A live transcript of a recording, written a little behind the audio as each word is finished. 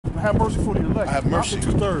have mercy for the elect. I have mercy. Not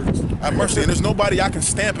the 2/3. I have mercy. And there's nobody I can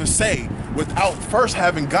stamp and say without first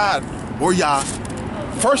having God or Yah,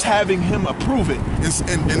 first having him approve it and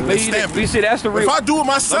stamp it. You see, that's the real. If I do it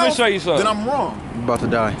myself, let me show you something. then I'm wrong. I'm about to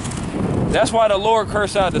die. That's why the Lord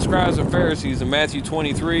cursed out the scribes and Pharisees in Matthew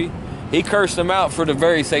 23. He cursed them out for the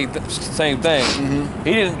very same thing.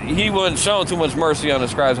 Mm-hmm. He wasn't showing too much mercy on the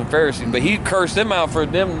scribes and Pharisees, but he cursed them out for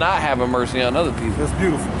them not having mercy on other people. That's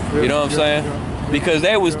beautiful. You know what I'm saying? Because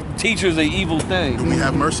they was teachers of evil things. Do we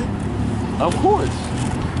have mercy? Of course.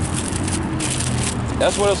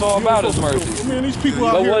 That's what it's all about, is mercy. Man, these people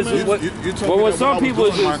out here, man. You told me that some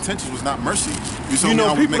people my intention was not mercy. You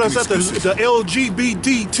know, people that's at the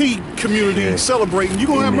LGBT community celebrating. You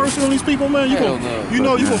gonna have mercy on these people, man? You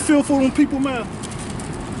gonna feel for them people, man?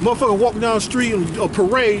 Motherfucker walking down the street in a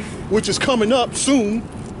parade, which is coming up soon.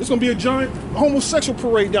 It's gonna be a giant homosexual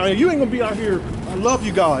parade down here. You ain't gonna be out here. I love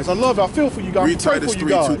you guys. I feel for you guys. Read Pray Titus for you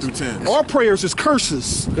 3, guys. 2 through 10. Our prayers is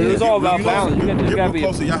curses. It's all about balance. Get real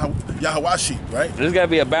close to Yahawashi, right? There's got to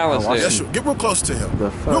be a balance there. Yes, get real close to him.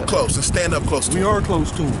 Real close and stand up close to him. We are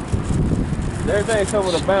close to him. Everything comes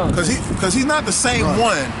with a balance. Because he's not the same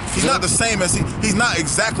one. He's not the same as he's not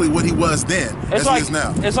exactly what he was then as he is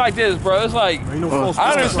now. It's like this, bro. It's like,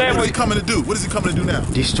 I understand what he's coming to do. What is he coming to do now?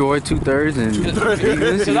 Destroy 2/3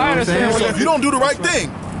 and I understand. So if you don't do the right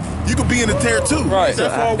thing, you could be in the tear too. Right.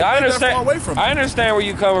 I understand. I understand where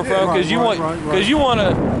you're coming from because you want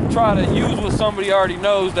to try to use what somebody already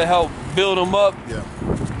knows to help build them up. Yeah.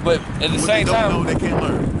 But at the same time, they can't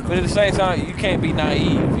learn. But at the same time, you can't be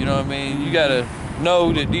naive. You know what I mean? You gotta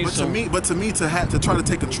know that these. But to me, to try to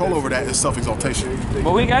take control over that is self-exaltation.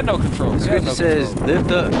 But we got no control. Scripture says, lift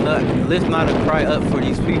not a cry up for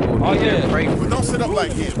these people. Oh yeah. Pray for but don't sit up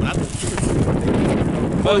like him.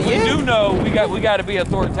 But we do know we got to be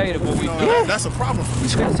authoritative. What we do. That's a problem for me.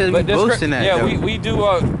 Scripture says we boast in that. Yeah, we do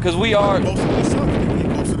because we are.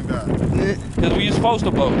 Because we're supposed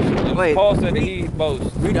to boast. Wait, Paul said he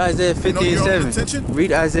boasts. Read Isaiah 50 and 7.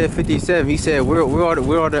 Read Isaiah 57. He said, "We're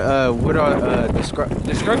the scripture."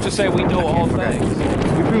 The scriptures say we know all things.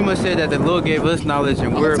 We pretty much said that the Lord gave us knowledge,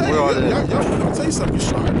 and we're all the. I'll tell you something, you're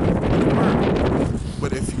smart.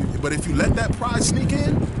 But if you let that pride sneak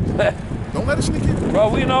in, don't let it sneak in. Bro,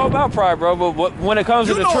 we know about pride, bro. But when it comes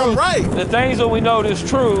to the truth, the things that we know that's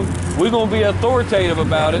true, we're gonna be authoritative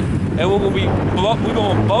about it. And we're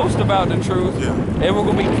gonna boast about the truth, and we're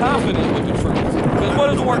gonna be confident with the truth. Because what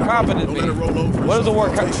does the word confident mean? What does the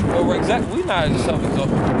word exactly? We not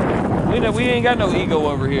self-exalted. We ain't got no ego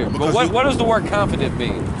over here. But what does the word confident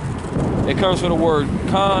mean? It comes from the word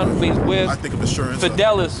con, means with. I think of assurance.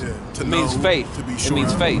 Fidelis means faith. To be sure. It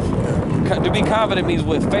means faith. Yeah. To be confident means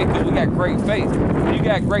with faith, because we got great faith. When you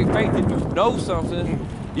got great faith and you know something,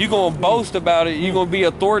 you're going to boast about it. You're going to be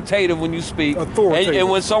authoritative when you speak. And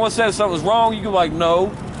when someone says something's wrong, you can be like, no,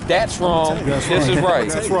 that's wrong. This is right.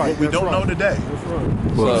 That's right. What we don't know today.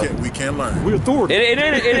 We can't learn. We're authority.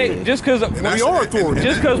 Just because we are authority.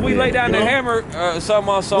 Just because we lay down the hammer something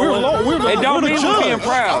on someone, it don't mean we're being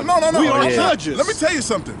proud. No. We are judges. Let me tell you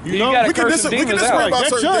something. You gotta curse the demons out.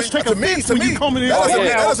 That judge take offense when you coming in.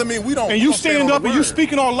 That doesn't mean we don't. And you stand up and you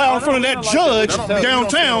speaking all loud in front of that judge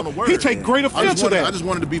downtown. He take great offense to that. I just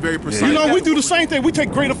wanted to be very precise. You know, we do the same thing. We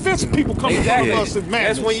take great offense when people come in front of us and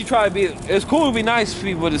madness. That's when you try to be. It's cool to be nice to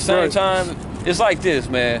people, at the same time. It's like this,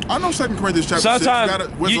 man. I know 2 Corinthians chapter 6.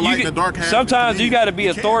 Sometimes you got to be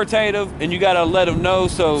authoritative and you got to let them know.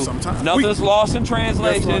 So nothing's lost in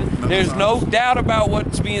translation. There's no doubt about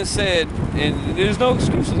what's being said, and there's no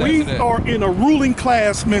excuses after that. We are in a ruling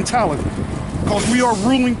class mentality because we are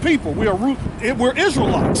ruling people. We're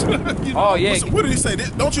Israelites. Oh yeah. What did he say?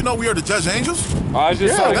 Don't you know we are the judge angels? I was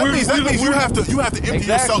just saying. That means you have to empty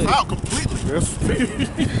yourself out completely. For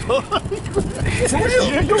real.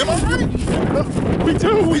 Am I right? We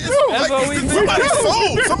do. That's what we do. Somebody's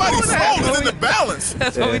soul is in the balance.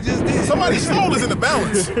 That's what we just did. Somebody's soul is in the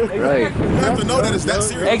balance. Right. You have to know that it's that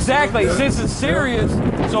serious. Exactly. Since it's serious,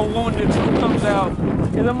 so when the truth comes out,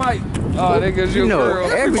 and I might, niggas, your girl.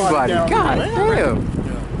 Everybody. God damn.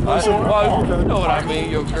 You know what I mean,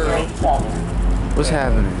 your girl. What's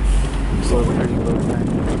happening?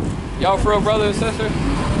 Y'all for real, brother and sister? We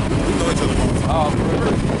know each other.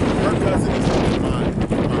 Her cousin is mine.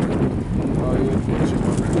 Oh,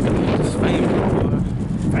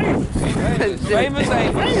 yeah. Famous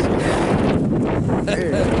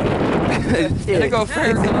They go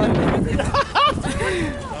fair.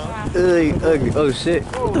 Ugly. Oh shit.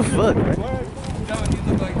 What the fuck, man?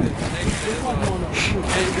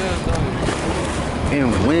 And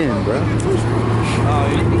win, bro.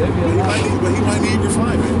 But he might need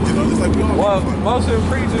refinement. You know, just like we all. Well, most of the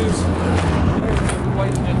preachers,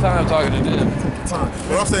 wasting your time talking to them.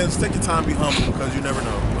 What I'm saying is take your time, be humble, because you never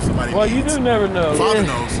know what somebody Well, needs. you do never know. Father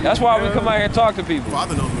knows. That's why we come out here and talk to people.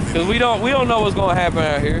 Father knows. Because we don't know what's going to happen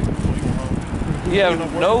out here. We have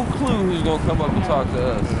no clue who's going to come up and talk to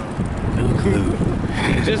us. No clue.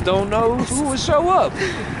 We just don't know who will show up.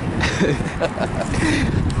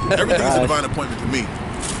 Everything is a divine appointment to me.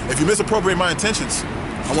 If you misappropriate my intentions,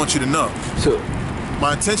 I want you to know. So,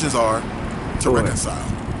 my intentions are to reconcile.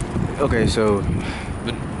 Okay, so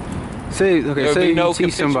say you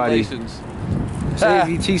teach somebody. Say if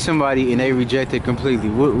you teach somebody and they reject it completely,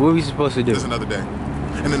 what are we supposed to do? There's another day,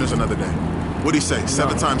 and then there's another day. What do you say?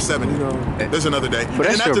 7 times 70. There's another day. But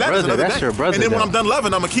that's your brother. That's your brother. And then when I'm done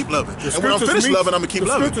loving, I'm gonna keep loving. And when I'm finished loving, I'm gonna keep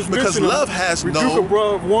loving. Because love has no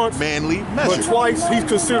manly measure. But twice he's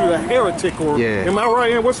considered a heretic, or am I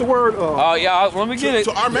right? What's the word? Oh yeah, let me get it.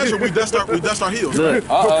 So our measure, we dust our heels. Look.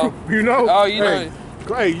 You know. Oh, you know.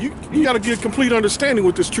 Hey, you got to get complete understanding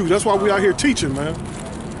with this truth. That's why we out here teaching, man.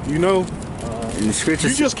 You know. In the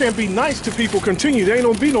scriptures, you just can't be nice to people. Continue. There ain't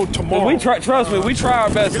gonna be no tomorrow. We trust me. We try our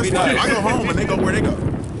best to be nice. I go home and they go where they go.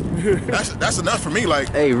 That's enough for me. Like,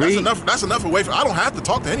 hey, that's enough away from. I don't have to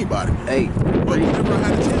talk to anybody. Hey, but whenever I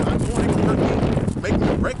had a chance, I want to hurt me, make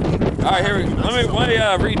me, break me. All right, here we go. Let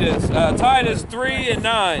me read this. Titus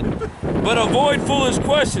 3:9. But avoid foolish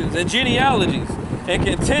questions and genealogies and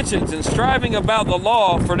contentions and striving about the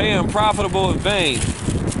law, for they are unprofitable and vain.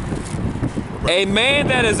 A man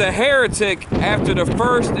that is a heretic after the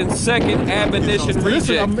first and second admonition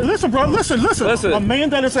reject. Listen, bro. Listen. A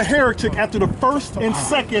man that is a heretic after the first and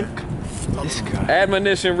second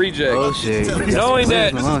admonition reject. Oh shit! Knowing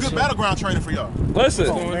that this is good battleground training for y'all. Listen.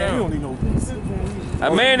 Oh, man, you don't need no.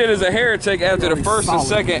 A man that is a heretic after the first and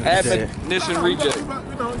second admonition reject.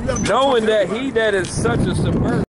 Knowing that he that is such a subversive